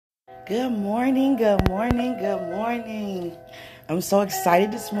Good morning, good morning, good morning. I'm so excited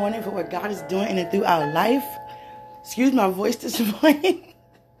this morning for what God is doing in and through our life. Excuse my voice this morning.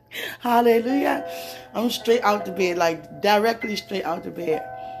 Hallelujah. I'm straight out the bed, like directly straight out the bed.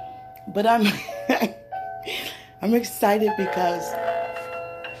 But I'm I'm excited because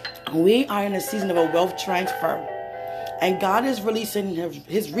we are in a season of a wealth transfer. And God is releasing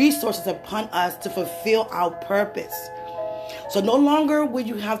his resources upon us to fulfill our purpose. So no longer will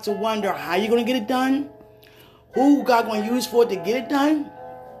you have to wonder how you're going to get it done, who God going to use for it to get it done.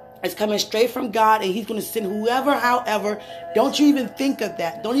 It's coming straight from God, and he's going to send whoever, however. Don't you even think of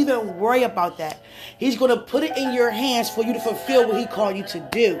that. Don't even worry about that. He's going to put it in your hands for you to fulfill what he called you to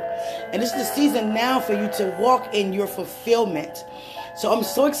do. And this is the season now for you to walk in your fulfillment. So I'm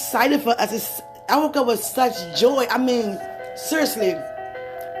so excited for us. I woke up with such joy. I mean, seriously,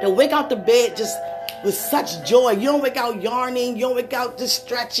 to wake out the bed just with such joy. You don't wake out yarning. You don't wake out just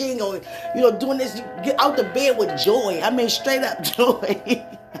stretching or, doing this. You get out the bed with joy. I mean, straight up joy.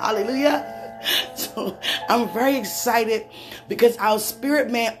 Hallelujah. So I'm very excited because our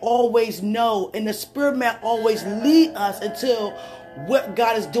spirit man always know, and the spirit man always lead us until what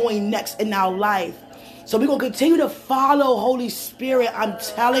God is doing next in our life. So we're going to continue to follow Holy Spirit. I'm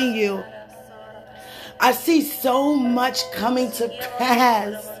telling you, I see so much coming to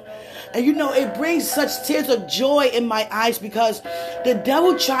pass. And it brings such tears of joy in my eyes because the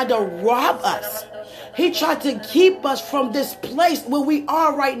devil tried to rob us. He tried to keep us from this place where we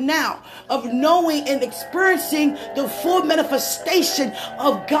are right now of knowing and experiencing the full manifestation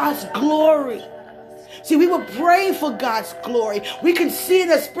of God's glory. See, we were praying for God's glory. We can see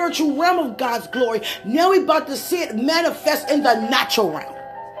the spiritual realm of God's glory. Now we're about to see it manifest in the natural realm.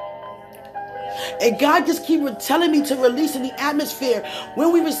 And God just keep telling me to release in the atmosphere.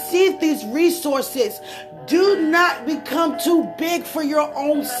 When we receive these resources, do not become too big for your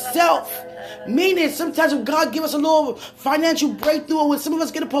own self. Meaning, sometimes when God give us a little financial breakthrough, or when some of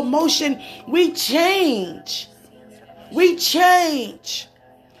us get a promotion, we change. We change.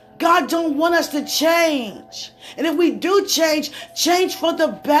 God don't want us to change. And if we do change for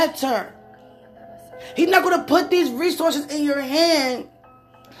the better. He's not going to put these resources in your hand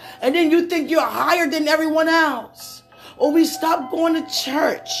and then you think you're higher than everyone else. Or we stop going to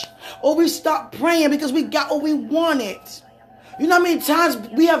church. Or we stop praying because we got what we wanted. You know how many times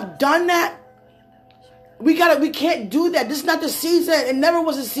we have done that? We can't do that. This is not the season. It never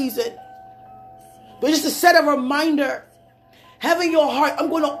was a season. But just to set a reminder. Having your heart, I'm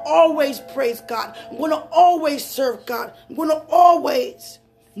going to always praise God. I'm going to always serve God. I'm going to always.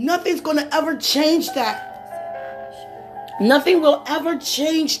 Nothing's going to ever change that. Nothing will ever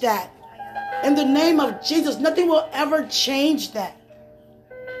change that. In the name of Jesus, nothing will ever change that.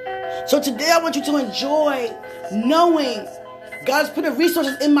 So today I want you to enjoy knowing God's put the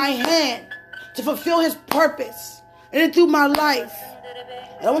resources in my hand to fulfill his purpose and through my life.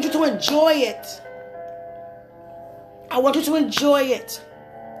 And I want you to enjoy it. I want you to enjoy it.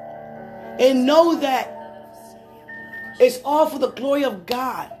 And know that it's all for the glory of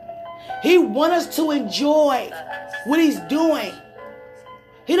God. He wants us to enjoy what he's doing.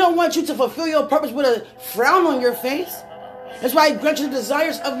 He don't want you to fulfill your purpose with a frown on your face. That's why he grants you the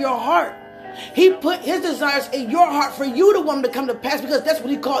desires of your heart. He put his desires in your heart for you to want them to come to pass because that's what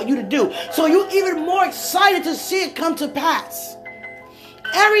he called you to do. So you're even more excited to see it come to pass.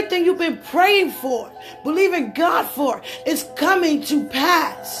 Everything you've been praying for, believing God for, is coming to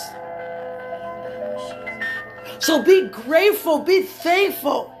pass. So be grateful, be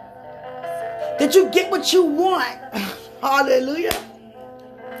thankful that you get what you want. Hallelujah.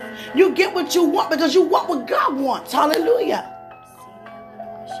 You get what you want because you want what God wants. Hallelujah.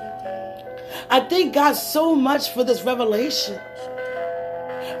 I thank God so much for this revelation.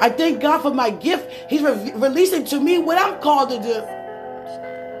 I thank God for my gift. He's releasing to me what I'm called to do.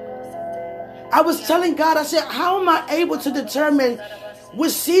 I was telling God, I said, how am I able to determine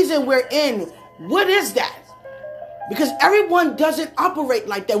what season we're in? What is that? Because everyone doesn't operate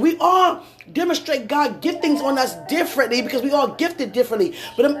like that. We all demonstrate God giftings on us differently because we all gifted differently.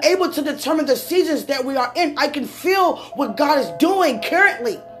 But I'm able to determine the seasons that we are in. I can feel what God is doing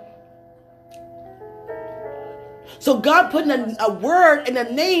currently. So God put in a word and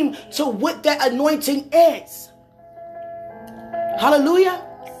a name to what that anointing is. Hallelujah.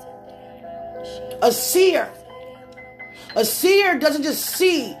 A seer. A seer doesn't just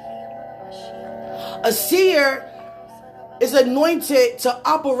see. A seer is anointed to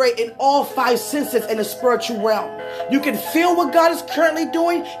operate in all five senses in the spiritual realm. You can feel what God is currently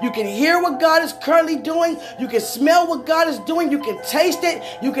doing. You can hear what God is currently doing. You can smell what God is doing. You can taste it.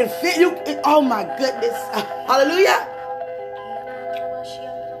 You can feel. Oh my goodness. Hallelujah.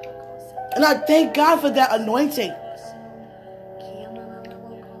 And I thank God for that anointing.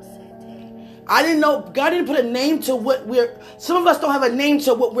 I didn't know, God didn't put a name to what some of us don't have a name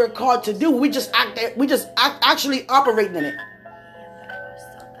to what we're called to do. We just actually operating in it.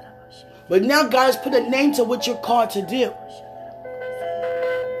 But now God has put a name to what you're called to do.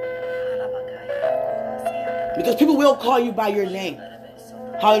 Because people will call you by your name.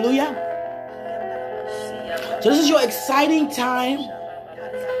 Hallelujah. So this is your exciting time.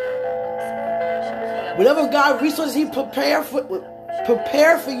 Whatever God resources He prepared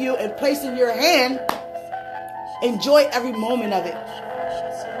for you and placed in your hand, enjoy every moment of it.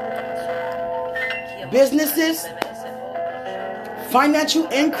 Businesses, financial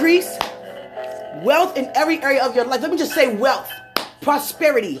increase, wealth in every area of your life. Let me just say wealth,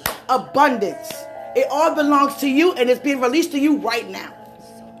 prosperity, abundance. It all belongs to you and it's being released to you right now.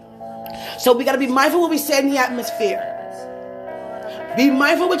 So we got to be mindful of what we say in the atmosphere. Be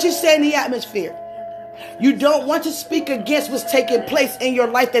mindful of what you say in the atmosphere. You don't want to speak against what's taking place in your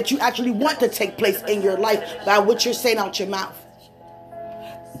life that you actually want to take place in your life by what you're saying out your mouth.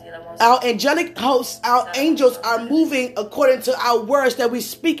 Our angelic hosts, our angels are moving according to our words that we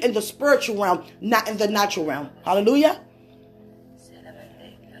speak in the spiritual realm, not in the natural realm. Hallelujah.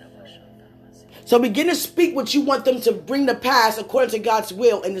 So begin to speak what you want them to bring to pass according to God's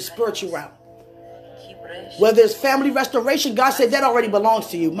will in the spiritual realm. Whether it's family restoration, God said that already belongs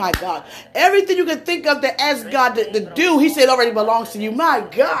to you. My God. Everything you can think of that ask God to do, He said already belongs to you. My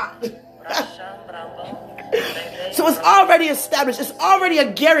God. So it's already established. It's already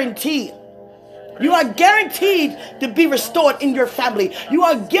a guarantee. You are guaranteed to be restored in your family. You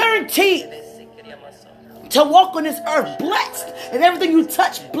are guaranteed to walk on this earth blessed. And everything you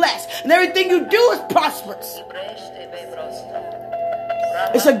touch, blessed. And everything you do is prosperous.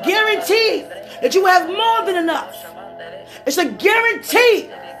 It's a guarantee that you have more than enough. It's a guarantee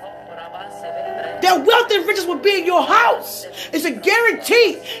that wealth and riches will be in your house. It's a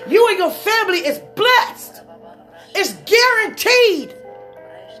guarantee you and your family is blessed. It's guaranteed.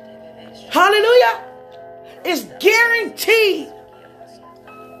 Hallelujah. It's guaranteed.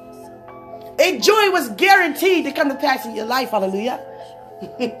 A joy was guaranteed to come to pass in your life. Hallelujah.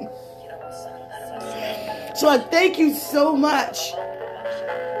 So I thank you so much.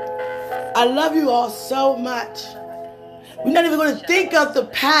 I love you all so much. We're not even going to think of the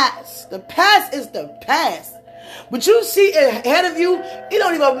past. The past is the past. What you see ahead of you, it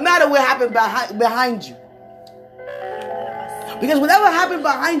don't even matter what happened behind you. Because whatever happened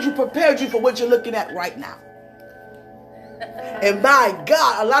behind you prepared you for what you're looking at right now. And my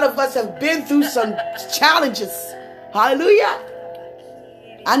God, a lot of us have been through some challenges. Hallelujah.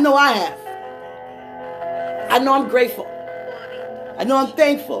 I know I have. I know I'm grateful. I know I'm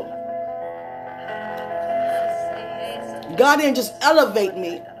thankful. God didn't just elevate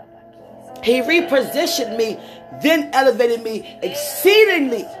me. He repositioned me, then elevated me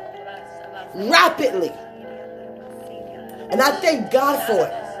exceedingly, rapidly. And I thank God for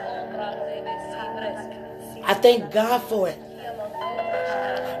it. I thank God for it.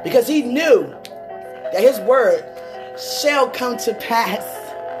 Because He knew that His word shall come to pass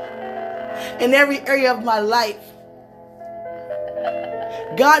in every area of my life.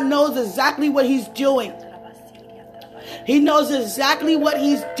 God knows exactly what He's doing. He knows exactly what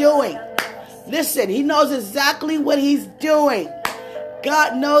He's doing. Listen, He knows exactly what He's doing.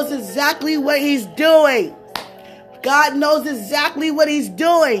 God knows exactly what He's doing. God knows exactly what He's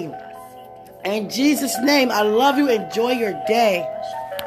doing. In Jesus' name, I love you. Enjoy your day.